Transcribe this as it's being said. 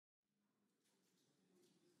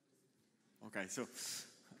Okay, so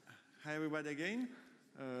hi everybody again.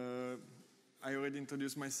 I already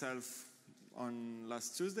introduced myself on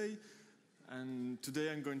last Tuesday, and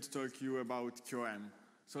today I'm going to talk to you about QOM.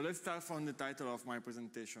 So let's start from the title of my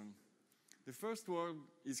presentation. The first word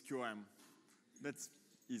is QOM. That's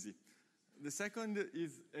easy. The second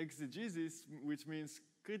is exegesis, which means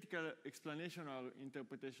critical explanation or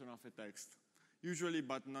interpretation of a text. Usually,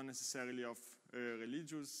 but not necessarily of a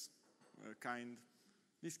religious kind. In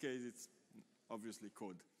this case, it's obviously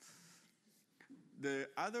code. The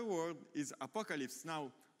other word is apocalypse. Now,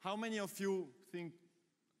 how many of you think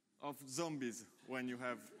of zombies when you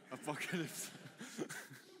have apocalypse?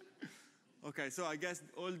 Okay, so I guess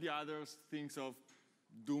all the others think of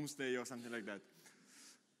doomsday or something like that.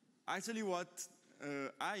 Actually, what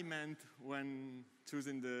I meant when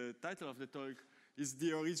choosing the title of the talk is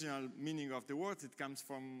the original meaning of the words. It comes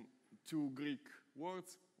from two Greek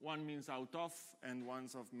words. One means out of, and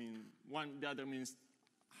the other means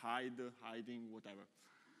hide, hiding, whatever.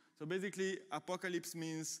 So basically, apocalypse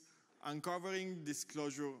means uncovering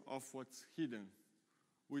disclosure of what's hidden,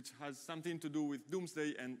 which has something to do with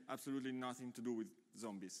doomsday and absolutely nothing to do with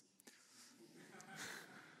zombies.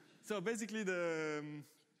 So basically, the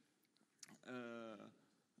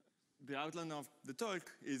outline of the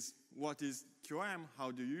talk is what is QOM, how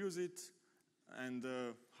do you use it, and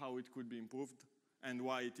how it could be improved, and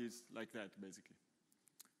why it is like that, basically.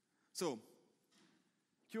 So,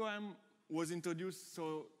 QOM was introduced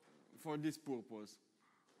for this purpose.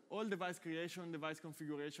 All device creation, device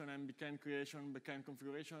configuration, and backend creation, backend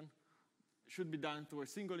configuration should be done through a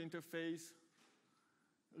single interface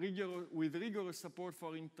with rigorous support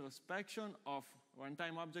for introspection of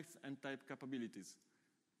runtime objects and type capabilities.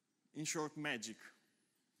 In short, magic.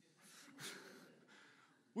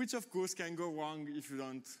 Which, of course, can go wrong if you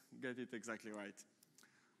don't get it exactly right.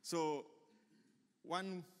 So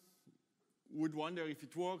one would wonder if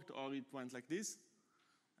it worked or it went like this.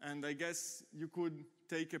 And I guess you could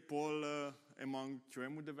take a poll among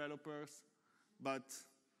QEMU developers, but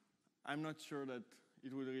I'm not sure that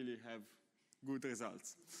it would really have good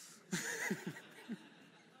results.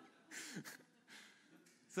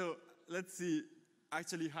 So let's see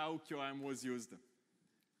actually how QOM was used.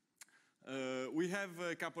 We have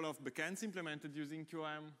a couple of backends implemented using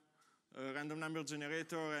QOM, random number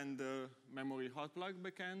generator and memory hot plug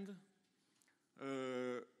backend.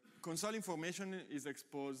 Console information is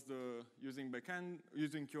exposed using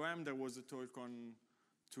QOM. There was a talk on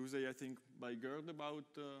Tuesday, I think, by Gerd about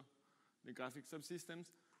the graphic subsystems.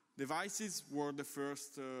 Devices were the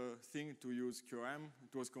first thing to use QOM.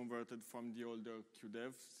 It was converted from the older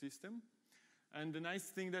QDev system. And the nice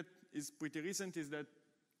thing that is pretty recent is that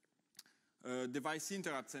device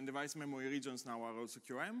interrupts and device memory regions now are also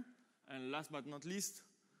QOM. And last but not least,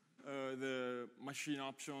 the machine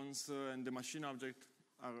options and the machine object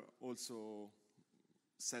are also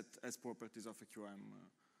set as properties of a QOM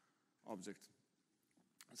object.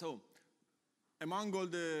 So, among all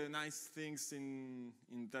the nice things in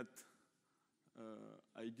that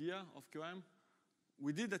idea of QOM,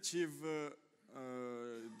 we did achieve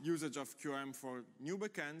usage of QOM for new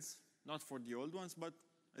backends, not for the old ones, but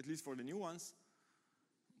at least for the new ones.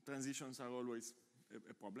 Transitions are always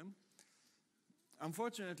a problem.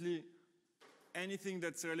 Unfortunately, anything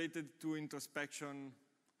that's related to introspection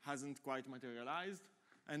hasn't quite materialized.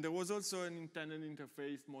 And there was also an intended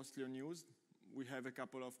interface mostly unused. We have a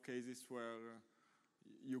couple of cases where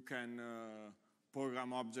you can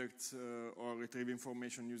program objects or retrieve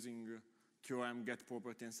information using QOM get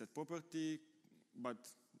property and set property, but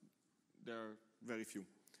there are very few.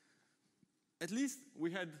 At least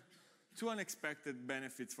we had two unexpected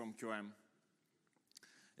benefits from QOM.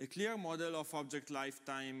 A clear model of object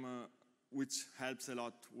lifetime, which helps a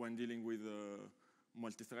lot when dealing with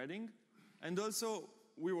multi-threading. And also,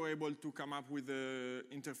 we were able to come up with an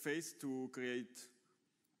interface to create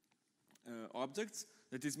objects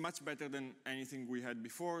that is much better than anything we had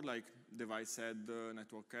before, like device head,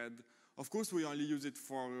 network head. Of course, we only use it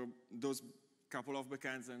for those couple of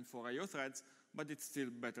backends and for I/O threads, but it's still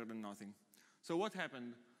better than nothing. So what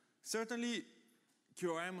happened? Certainly,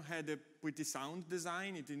 QOM had a pretty sound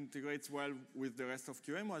design. It integrates well with the rest of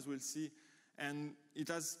QEMU, as we'll see, and it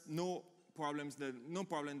has no problem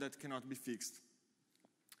that cannot be fixed.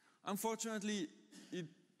 Unfortunately,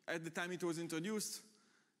 at the time it was introduced,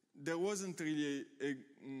 there wasn't really a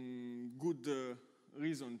good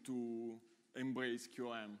reason to embrace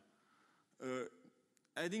QOM.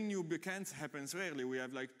 Adding new backends happens rarely. We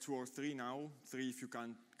have like 2 or 3 now, 3 if you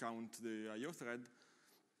can't count the I/O thread.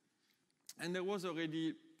 And there was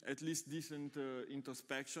already at least decent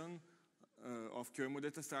introspection of QEMU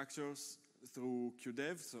data structures through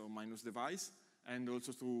QDev, so minus device, and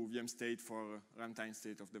also through VM state for runtime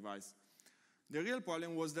state of device. The real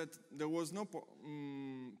problem was that there was no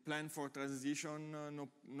plan for transition,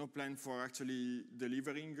 no plan for actually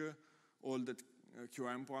delivering all that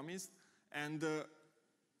QOM promised, and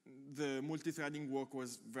the multi-threading work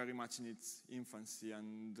was very much in its infancy,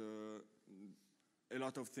 and a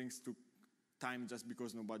lot of things took time just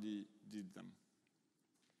because nobody did them.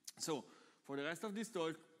 So for the rest of this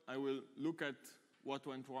talk, I will look at what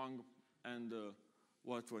went wrong and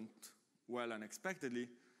what went well unexpectedly,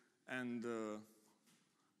 and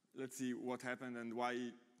let's see what happened and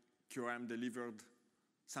why QOM delivered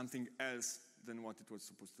something else than what it was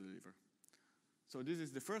supposed to deliver. So this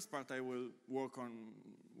is the first part. I will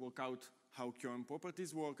work out how QOM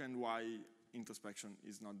properties work and why introspection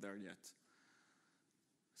is not there yet.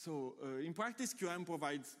 So in practice, QOM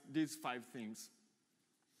provides these 5 things.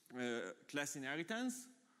 Class inheritance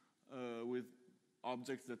with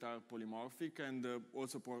objects that are polymorphic, and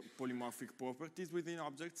also polymorphic properties within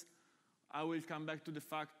objects. I will come back to the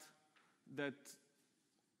fact that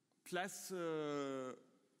class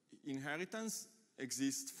inheritance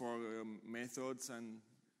exists for methods and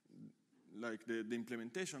like the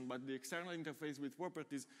implementation, but the external interface with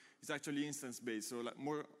properties is actually instance-based, so like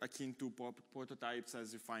more akin to prototypes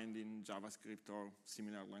as you find in JavaScript or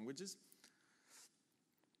similar languages.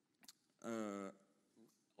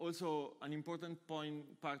 Also, an important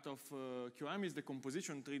part of QOM is the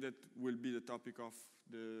composition tree that will be the topic of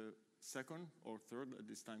the second or third at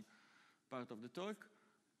this time part of the talk.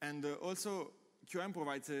 And also, QOM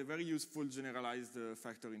provides a very useful generalized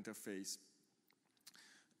factor interface.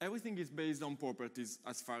 Everything is based on properties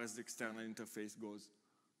as far as the external interface goes.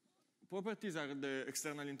 Properties are the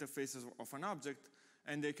external interfaces of an object,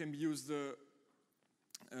 and they can be used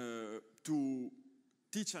to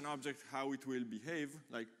teach an object how it will behave.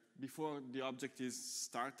 Like before the object is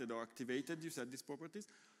started or activated, you set these properties.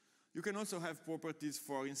 You can also have properties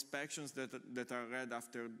for inspections that are read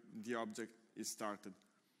after the object is started.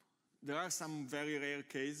 There are some very rare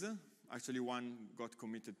cases, actually one got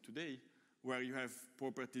committed today, where you have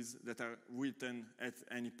properties that are written at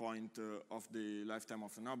any point of the lifetime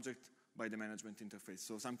of an object by the management interface.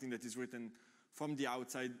 So something that is written from the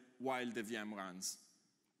outside while the VM runs.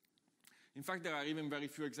 In fact, there are even very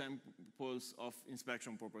few examples of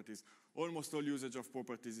inspection properties. Almost all usage of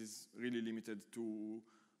properties is really limited to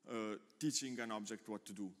teaching an object what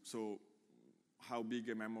to do. So how big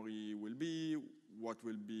a memory will be, what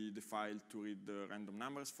will be the file to read the random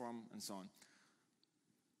numbers from, and so on.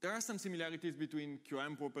 There are some similarities between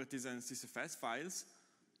QOM properties and SysFS files,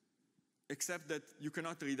 except that you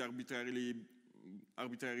cannot read arbitrary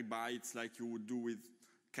bytes like you would do with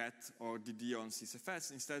cat or DD on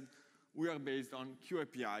SysFS. Instead, we are based on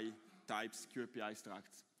QAPI types, QAPI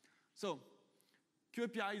structs. So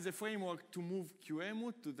QAPI is a framework to move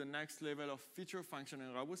QEMU to the next level of feature, function,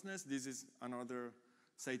 and robustness. This is another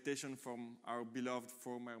citation from our beloved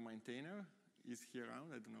former maintainer. Is he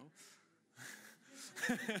around? I don't know.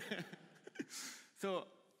 So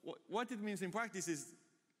what it means in practice is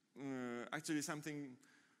actually something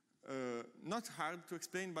not hard to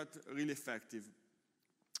explain, but really effective.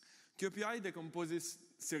 QAPI decomposes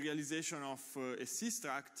serialization of a C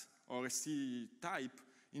struct or a C type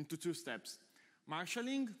into 2 steps.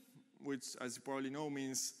 Marshalling, which, as you probably know,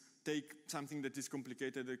 means take something that is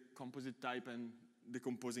complicated, a composite type, and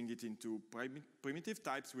decomposing it into primitive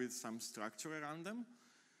types with some structure around them.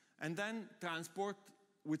 And then transport,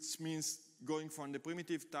 which means going from the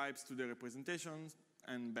primitive types to the representations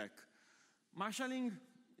and back. Marshalling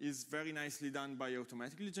is very nicely done by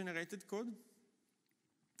automatically generated code.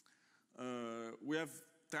 We have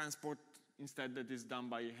transport instead that is done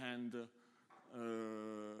by hand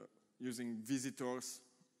using visitors.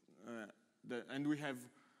 And we have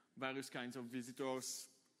various kinds of visitors,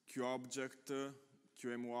 QObject,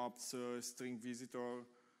 QEMUops, string visitor,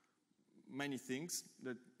 many things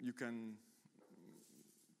that you can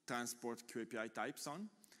transport QAPI types on.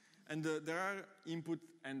 And there are input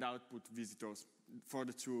and output visitors for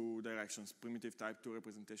the 2 directions, primitive type to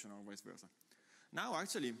representation or vice versa. Now,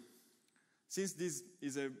 actually, since this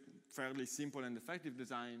is a fairly simple and effective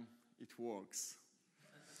design, it works.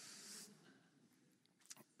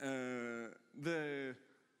 The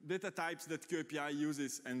data types that QAPI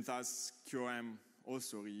uses, and thus QOM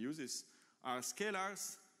also reuses, are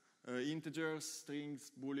scalars, integers,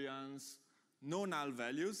 strings, booleans, no null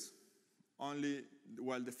values, only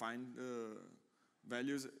well-defined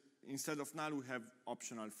values. Instead of null, we have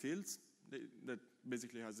optional fields that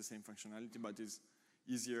basically has the same functionality, but is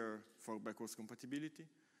easier for backwards compatibility.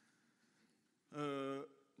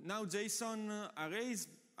 Now, JSON arrays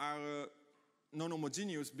are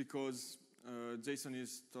non-homogeneous because JSON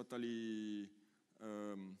is totally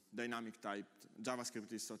dynamic typed.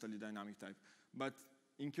 JavaScript is totally dynamic typed. But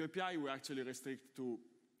in QAPI, we actually restrict to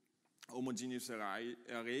homogeneous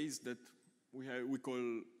arrays that we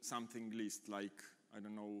call something list, like, I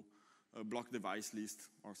don't know, a block device list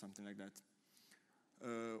or something like that.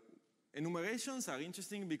 Enumerations are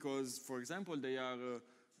interesting because, for example, they are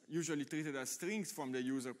usually treated as strings from the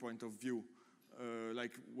user point of view,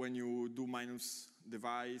 like when you do minus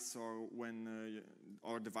device or when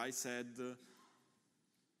or device head.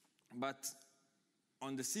 But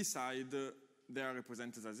on the C side, they are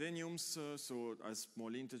represented as enums, so as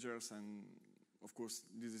small integers, and of course,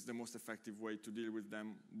 this is the most effective way to deal with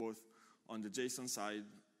them, both on the JSON side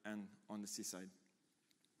and on the C side.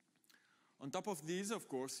 On top of these, of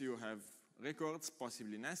course, you have records,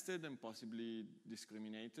 possibly nested and possibly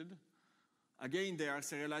discriminated. Again, they are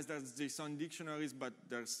serialized as JSON dictionaries, but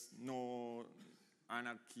there's no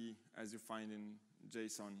anarchy as you find in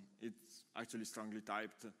JSON. It's actually strongly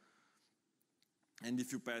typed. And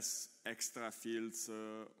if you pass extra fields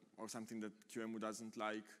or something that QEMU doesn't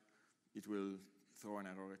like, it will throw an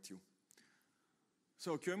error at you.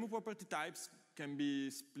 So QEMU property types can be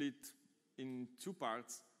split in two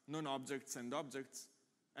parts, non-objects and objects.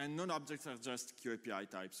 And non-objects are just QAPI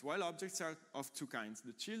types, while objects are of two kinds,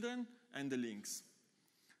 the children and the links.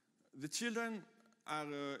 The children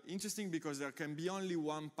are interesting because there can be only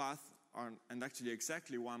one path, and actually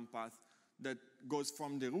exactly one path, that goes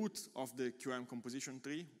from the root of the QM composition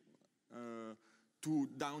tree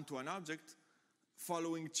down to an object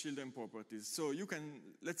following children properties. So you can,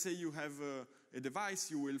 let's say you have a device,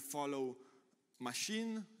 you will follow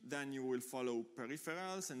machine, then you will follow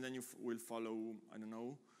peripherals, and then you will follow, I don't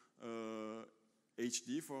know,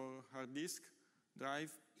 HD for hard disk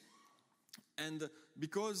drive. And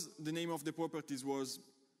because the name of the properties was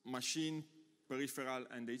machine, peripheral,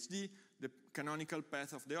 and HD, the canonical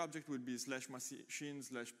path of the object would be /machine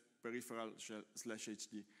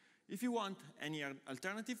 /peripheral/HD. If you want any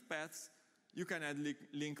alternative paths, you can add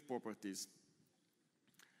link properties.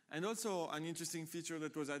 And also an interesting feature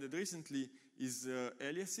that was added recently is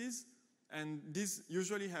aliases. And these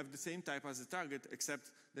usually have the same type as the target,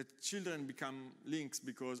 except that children become links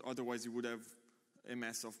because otherwise you would have a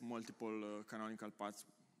mess of multiple canonical paths,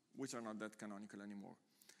 which are not that canonical anymore.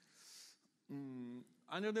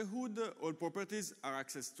 Under the hood, all properties are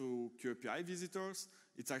access to QAPI visitors.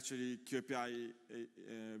 It's actually QAPI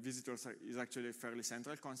visitors is actually a fairly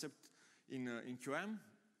central concept in QM.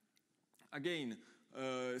 Again,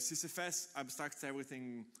 SysFS abstracts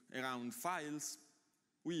everything around files.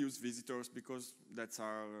 We use visitors because that's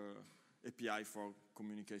our API for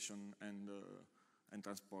communication and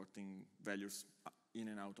transporting values in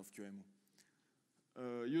and out of QEMU.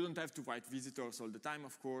 You don't have to write visitors all the time,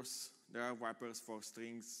 of course. There are wrappers for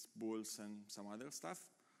strings, bools, and some other stuff.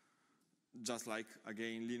 Just like,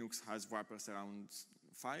 again, Linux has wrappers around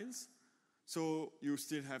files. So you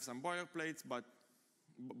still have some boilerplates, but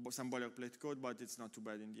some boilerplate code, but it's not too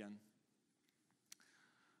bad in the end.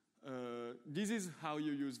 This is how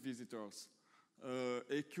you use visitors.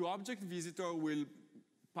 A QObject visitor will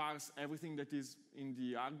parse everything that is in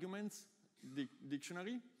the arguments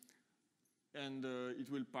dictionary, and it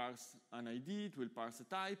will parse an ID, it will parse a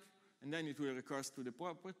type, and then it will recurse to the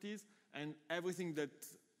properties, and everything that,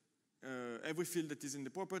 every field that is in the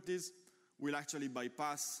properties will actually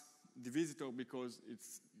bypass the visitor because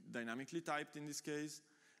it's dynamically typed in this case,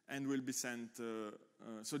 and will be sent,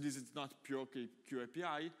 so this is not pure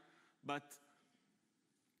QAPI, but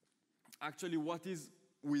actually what is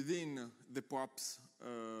within the props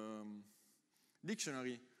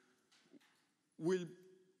dictionary will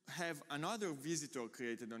have another visitor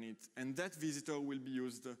created on it, and that visitor will be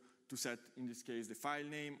used to set, in this case, the file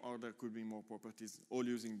name, or there could be more properties, all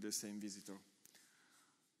using the same visitor.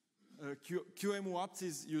 QEMU opt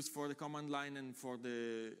is used for the command line and for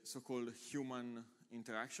the so-called human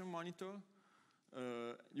interaction monitor.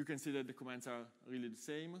 You can see that the commands are really the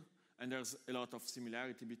same, and there's a lot of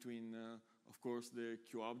similarity between, of course, the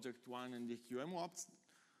QObject one and the QEMU opt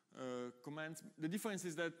commands. The difference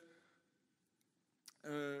is that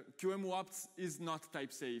QEMU opt is not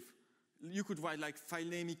type safe. You could write like file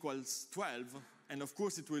name equals 12, and of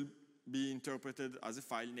course it will be interpreted as a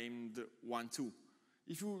file named 12.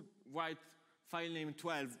 If you write file name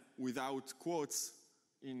 12 without quotes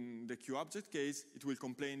in the QObject case, it will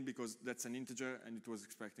complain because that's an integer and it was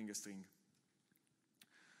expecting a string.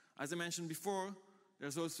 As I mentioned before,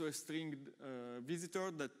 there's also a string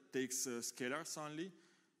visitor that takes scalars only.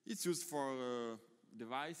 It's used for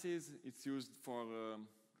devices, it's used for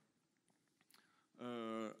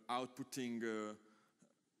outputting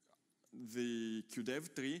the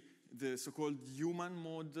QDev tree, the so-called human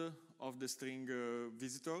mode of the string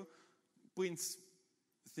visitor prints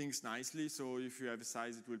things nicely. So if you have a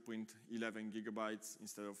size, it will print 11 gigabytes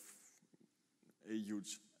instead of a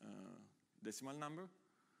huge decimal number.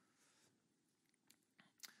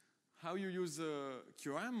 How you use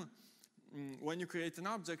QOM? When you create an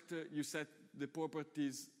object, you set the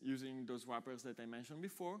properties using those wrappers that I mentioned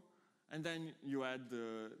before, and then you add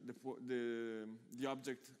the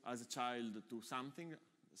object as a child to something,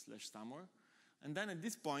 / somewhere. And then at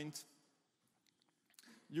this point,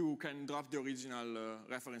 you can drop the original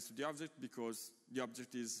reference to the object because the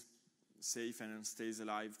object is safe and stays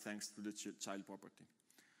alive thanks to the child property.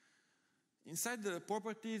 Inside the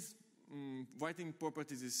properties, writing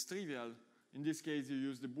properties is trivial. In this case, you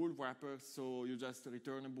use the bool wrapper, so you just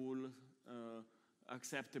return a bool,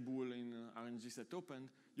 accept a bool in RNG set opened.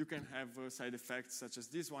 You can have side effects such as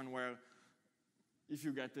this one, where if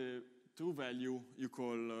you get a true value, you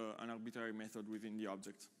call an arbitrary method within the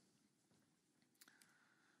object.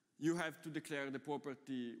 You have to declare the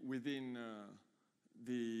property within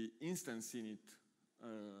the instance init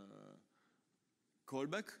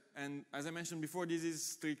callback. And as I mentioned before, this is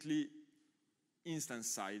strictly instance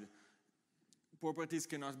side. Properties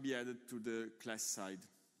cannot be added to the class side.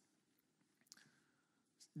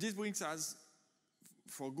 This brings us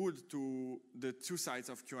for good to the two sides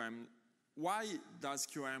of QM. Why does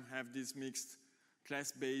QM have this mixed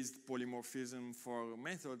class-based polymorphism for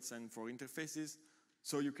methods and for interfaces?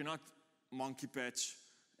 So you cannot monkey patch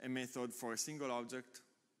a method for a single object,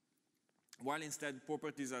 while instead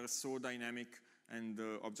properties are so dynamic and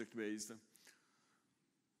object-based.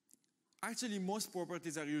 Actually, most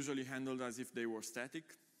properties are usually handled as if they were static,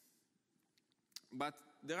 but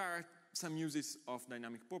there are some uses of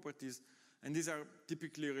dynamic properties, and these are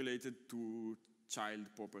typically related to child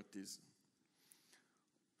properties.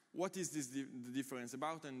 What is this the difference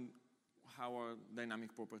about, and how are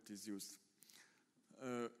dynamic properties used?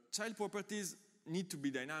 Child properties need to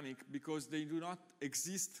be dynamic because they do not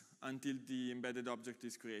exist until the embedded object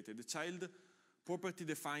is created. The child property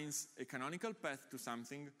defines a canonical path to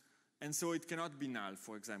something, and so it cannot be null,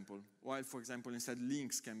 for example, while, for example, instead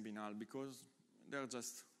links can be null because they're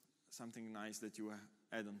just something nice that you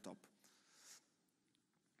add on top.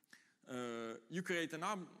 You create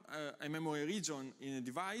a memory region in a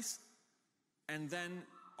device, and then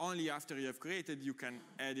only after you have created, you can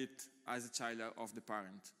add it as a child of the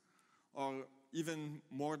parent. Or even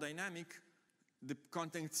more dynamic, the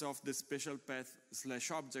contents of the special path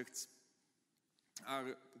 / objects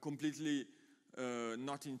are completely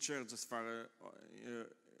not in charge as far as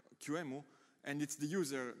QEMU, and it's the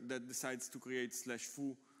user that decides to create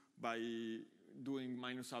 /foo by doing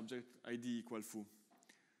 -object ID = foo.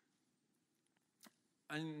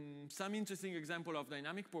 And some interesting example of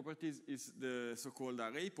dynamic properties is the so-called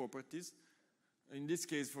array properties. In this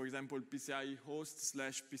case, for example, PCI host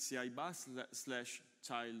 / PCI bus /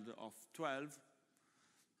 child of 12.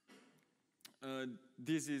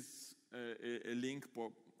 This is a link,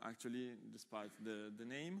 actually, despite the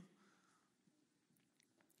name.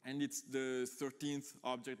 And it's the 13th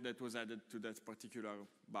object that was added to that particular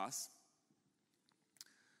bus.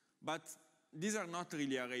 But these are not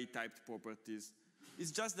really array-typed properties.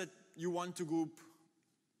 It's just that you want to group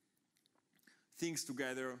things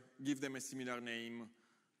together, give them a similar name,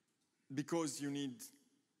 because you need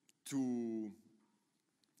to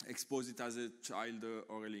expose it as a child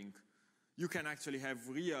or a link. You can actually have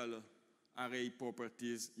real array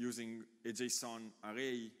properties using a JSON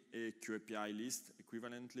array, a QAPI list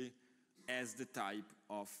equivalently, as the type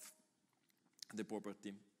of the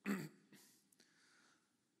property.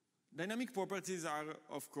 Dynamic properties are,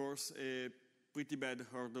 of course, a pretty bad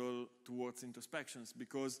hurdle towards introspections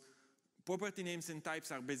because property names and types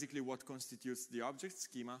are basically what constitutes the object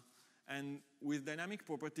schema, and with dynamic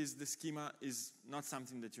properties, the schema is not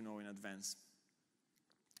something that you know in advance.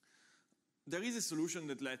 There is a solution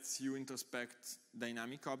that lets you introspect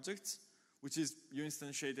dynamic objects, which is you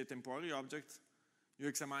instantiate a temporary object, you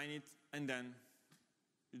examine it, and then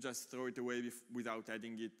you just throw it away without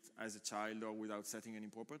adding it as a child or without setting any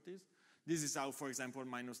properties. This is how, for example,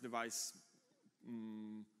 -device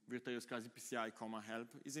virtualization class PCI, help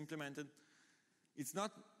is implemented. It's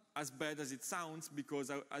not as bad as it sounds because,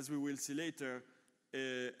 as we will see later,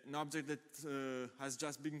 an object that has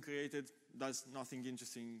just been created does nothing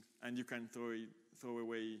interesting, and you can throw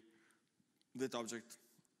away that object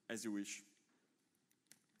as you wish.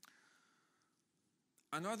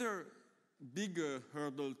 Another big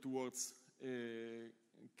hurdle towards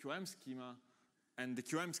QM schema, and the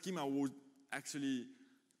QM schema would actually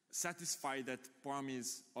satisfy that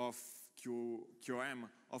promise of QOM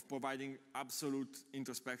of providing absolute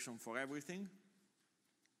introspection for everything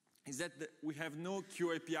is that we have no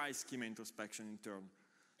QAPI schema introspection in turn.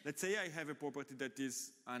 Let's say I have a property that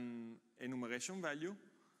is an enumeration value.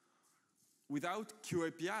 Without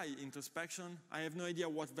QAPI introspection, I have no idea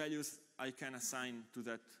what values I can assign to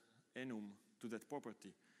that enum, to that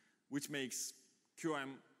property, which makes QOM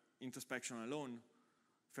introspection alone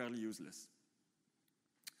fairly useless.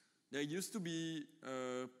 There used to be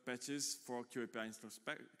patches for QAPI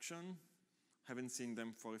introspection. Haven't seen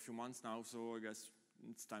them for a few months now, so I guess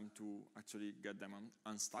it's time to actually get them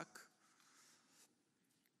unstuck.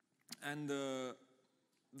 And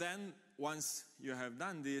then once you have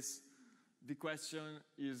done this, the question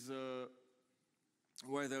is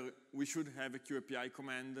whether we should have a QAPI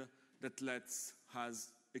command that lets us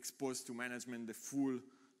expose to management the full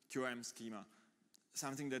QOM schema,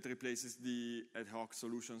 something that replaces the ad hoc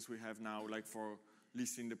solutions we have now, like for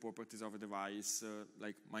listing the properties of a device,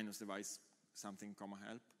 like minus device, something, comma,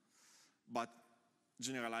 help, but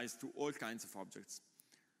generalized to all kinds of objects.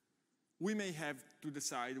 We may have to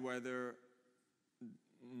decide whether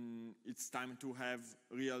it's time to have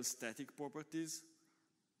real static properties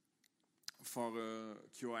for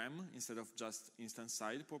QOM instead of just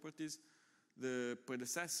instance-side properties. The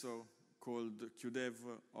predecessor called QDev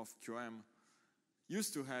of QOM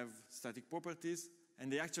used to have static properties,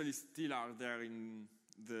 and they actually still are there in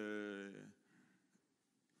the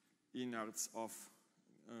innards of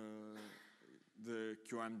the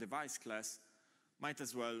QOM device class. Might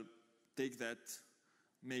as well take that,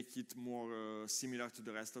 make it more similar to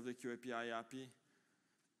the rest of the QAPI API,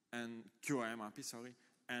 and QOM API, sorry,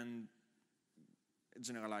 and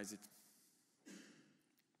generalize it.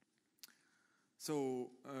 So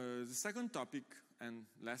the second topic and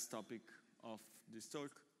last topic of this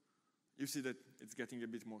talk, you see that it's getting a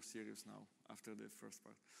bit more serious now after the first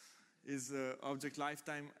part, is object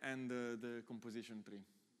lifetime and the composition tree.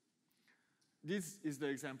 This is the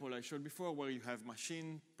example I showed before, where you have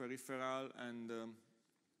machine, peripheral, and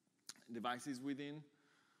devices within.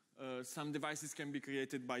 Some devices can be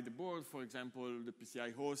created by the board, for example, the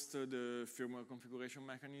PCI host, the firmware configuration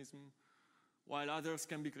mechanism, while others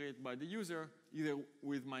can be created by the user, either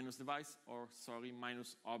with minus device or, sorry,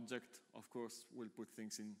 minus object. Of course, we'll put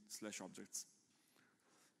things in /objects.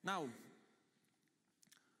 Now,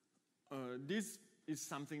 this is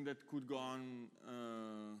something that could go on,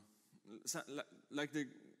 like the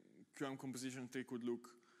QOM composition tree could look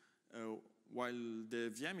while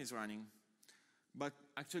the VM is running. But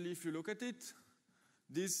actually, if you look at it,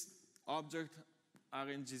 this object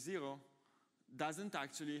RNG0 doesn't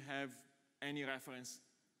actually have any reference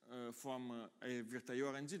from a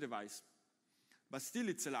Virtual RNG device. But still,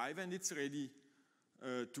 it's alive and it's ready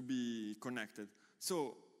to be connected.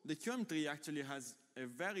 So the QOM tree actually has a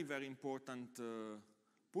very, very important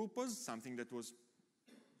purpose, something that was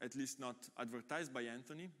at least not advertised by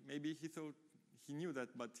Anthony. Maybe he thought he knew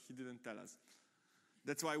that, but he didn't tell us.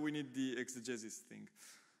 That's why we need the exegesis thing.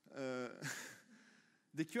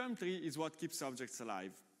 The QOM tree is what keeps objects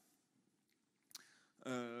alive.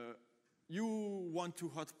 You want to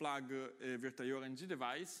hot plug a Virtual RNG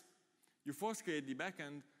device, you first create the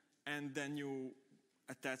backend, and then you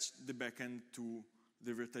attach the backend to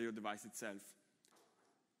the Virtual device itself.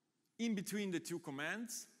 In between the two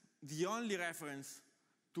commands, the only reference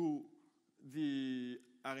to the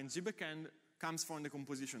RNG backend comes from the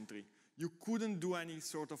composition tree. You couldn't do any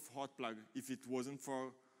sort of hot plug if it wasn't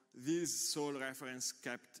for this sole reference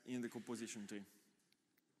kept in the composition tree.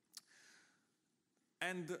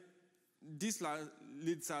 And this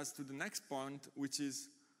leads us to the next point, which is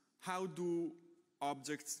how do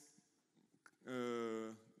objects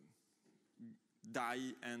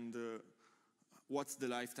die, and what's the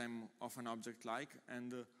lifetime of an object like,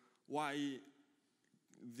 and why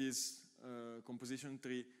this composition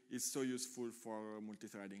tree is so useful for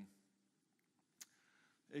multithreading.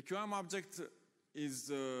 A QOM object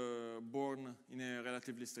is born in a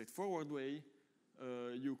relatively straightforward way.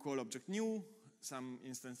 You call object new, some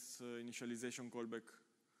instance initialization callback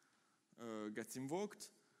gets invoked.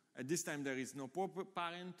 At this time, there is no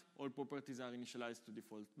parent. All properties are initialized to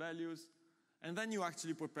default values. And then you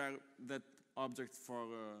actually prepare that object for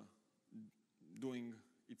doing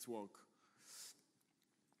its work.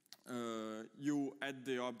 You add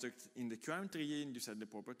the object in the QOM tree, and you set the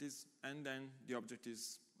properties, and then the object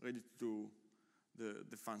is ready to do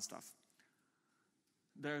the fun stuff.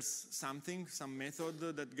 There's some method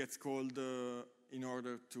that gets called in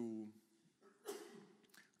order to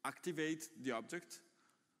activate the object.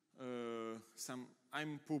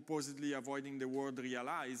 I'm purposely avoiding the word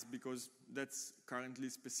realize because that's currently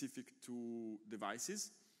specific to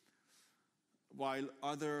devices. while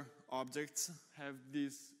other objects have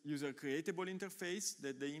this user-creatable interface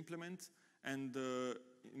that they implement, and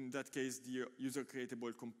in that case, the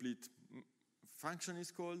user-creatable complete function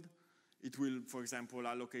is called. It will, for example,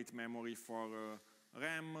 allocate memory for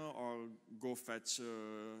RAM or go fetch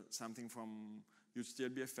something from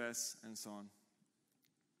HTLBFS and so on.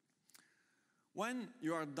 When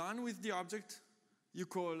you are done with the object, you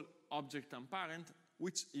call object unparent,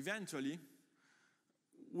 which eventually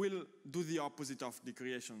will do the opposite of the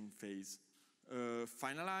creation phase.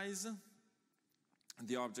 Finalize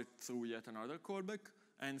the object through yet another callback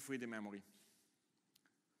and free the memory.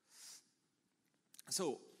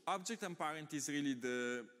 So object unparent is really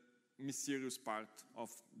the mysterious part of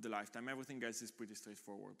the lifetime. Everything else is pretty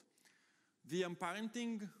straightforward. The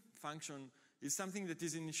unparenting function is something that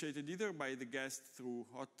is initiated either by the guest through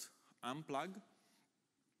hot unplug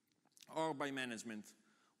or by management.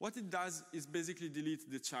 What it does is basically delete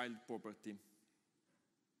the child property.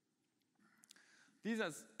 This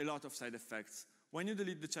has a lot of side effects. When you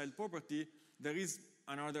delete the child property, there is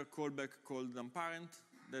another callback called unparent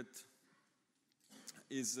that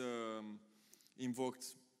is invoked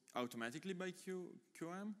automatically by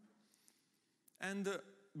QOM. And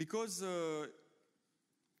because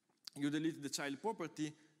you delete the child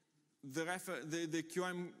property, the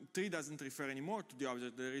QOM tree doesn't refer anymore to the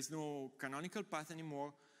object. There is no canonical path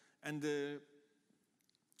anymore, and a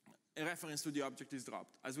reference to the object is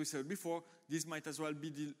dropped. As we said before, this might as well be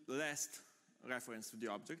the last reference to the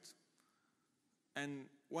object. And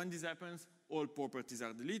when this happens, all properties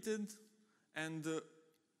are deleted, and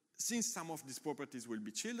since some of these properties will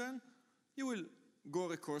be children, you will go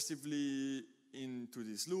recursively into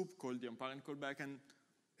this loop called the unparent callback and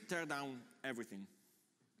tear down everything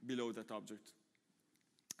below that object.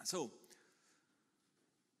 So,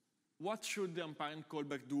 what should the unparent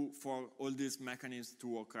callback do for all these mechanisms to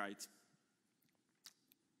work right?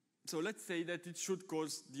 So let's say that it should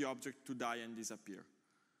cause the object to die and disappear.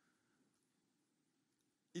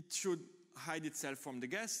 It should hide itself from the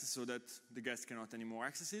guest so that the guest cannot anymore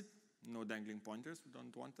access it. No dangling pointers, we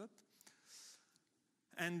don't want that.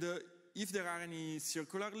 And if there are any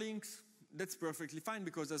circular links, that's perfectly fine,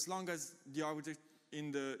 because as long as the object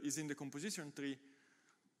is in the composition tree,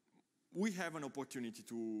 we have an opportunity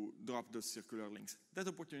to drop those circular links. That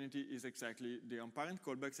opportunity is exactly the unparent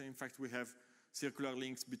callbacks, and in fact we have circular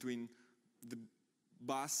links between the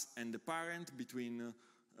bus and the parent, between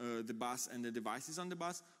the bus and the devices on the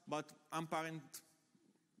bus, but unparent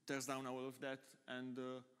tears down all of that, and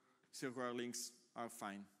circular links are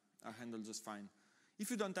fine, are handled just fine. If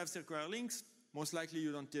you don't have circular links, most likely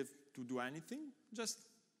you don't have to do anything, just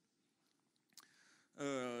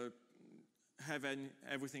have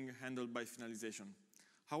everything handled by finalization.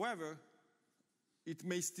 However, it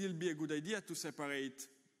may still be a good idea to separate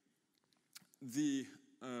the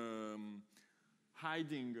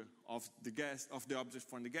hiding of the object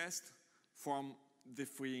from the guest from the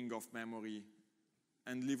freeing of memory,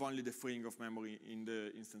 and leave only the freeing of memory in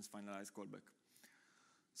the instance finalized callback.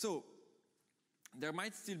 So there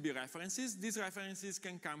might still be references. These references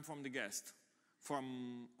can come from the guest,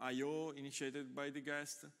 from I/O initiated by the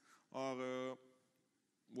guest, or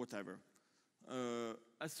whatever.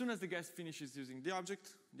 As soon as the guest finishes using the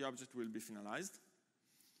object will be finalized.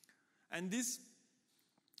 And this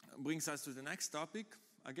brings us to the next topic,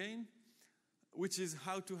 again, which is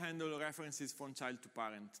how to handle references from child to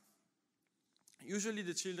parent. Usually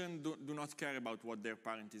the children do not care about what their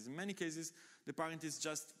parent is. In many cases, the parent is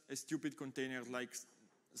just a stupid container like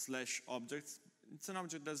 /objects. It's an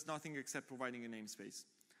object that does nothing except providing a namespace.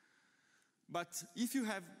 But if you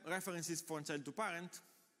have references from child to parent,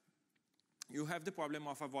 you have the problem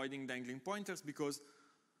of avoiding dangling pointers, because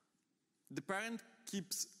the parent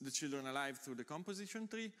keeps the children alive through the composition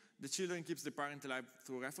tree, the children keeps the parent alive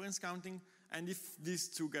through reference counting, and if these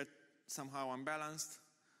two get somehow unbalanced,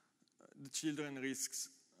 the children risks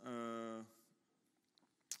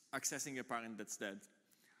accessing a parent that's dead.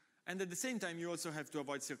 And at the same time, you also have to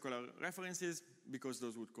avoid circular references, because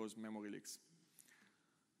those would cause memory leaks.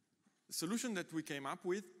 The solution that we came up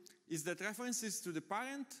with is that references to the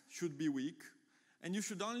parent should be weak, and you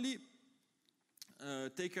should only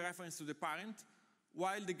take a reference to the parent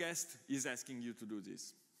while the guest is asking you to do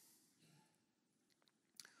this.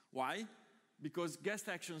 Why? Because guest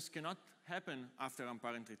actions cannot happen after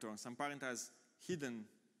unparent returns. Unparent has hidden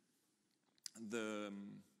the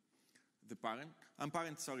parent.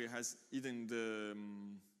 Unparent, sorry, has hidden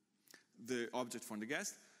the object from the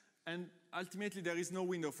guest. And ultimately, there is no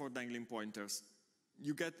window for dangling pointers.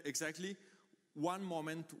 You get exactly one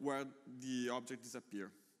moment where the object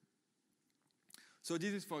disappears. So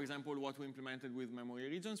this is, for example, what we implemented with memory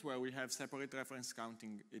regions, where we have separate reference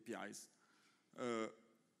counting APIs.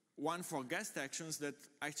 One for guest actions that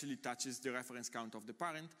actually touches the reference count of the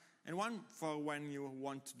parent, and one for when you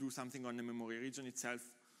want to do something on the memory region itself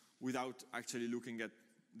without actually looking at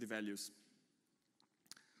the values.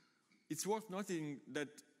 It's worth noting that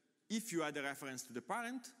if you add a reference to the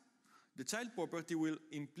parent, the child property will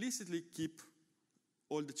implicitly keep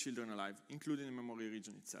all the children alive, including the memory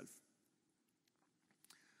region itself.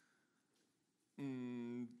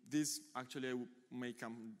 This actually I may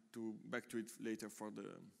come back to it later for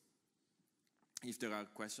if there are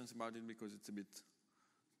questions about it, because it's a bit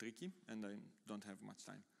tricky and I don't have much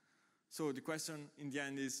time. So the question in the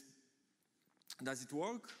end is, does it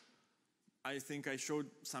work? I think I showed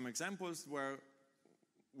some examples where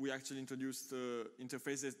we actually introduced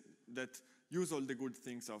interfaces that use all the good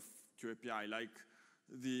things of QAPI, like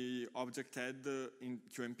the object head in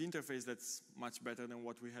QMP interface that's much better than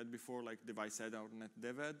what we had before, like device head or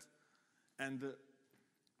netdev head. And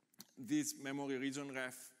this memory region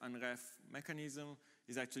ref and ref mechanism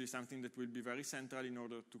is actually something that will be very central in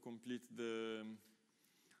order to complete the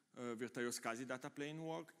virtualized SCSI data plane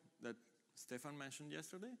work that Stefan mentioned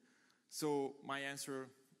yesterday. So my answer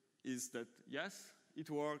is that yes, it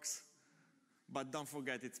works, but don't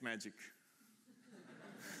forget it's magic.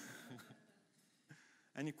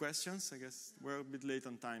 Any questions? I guess we're a bit late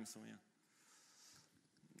on time, so yeah.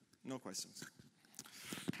 No questions.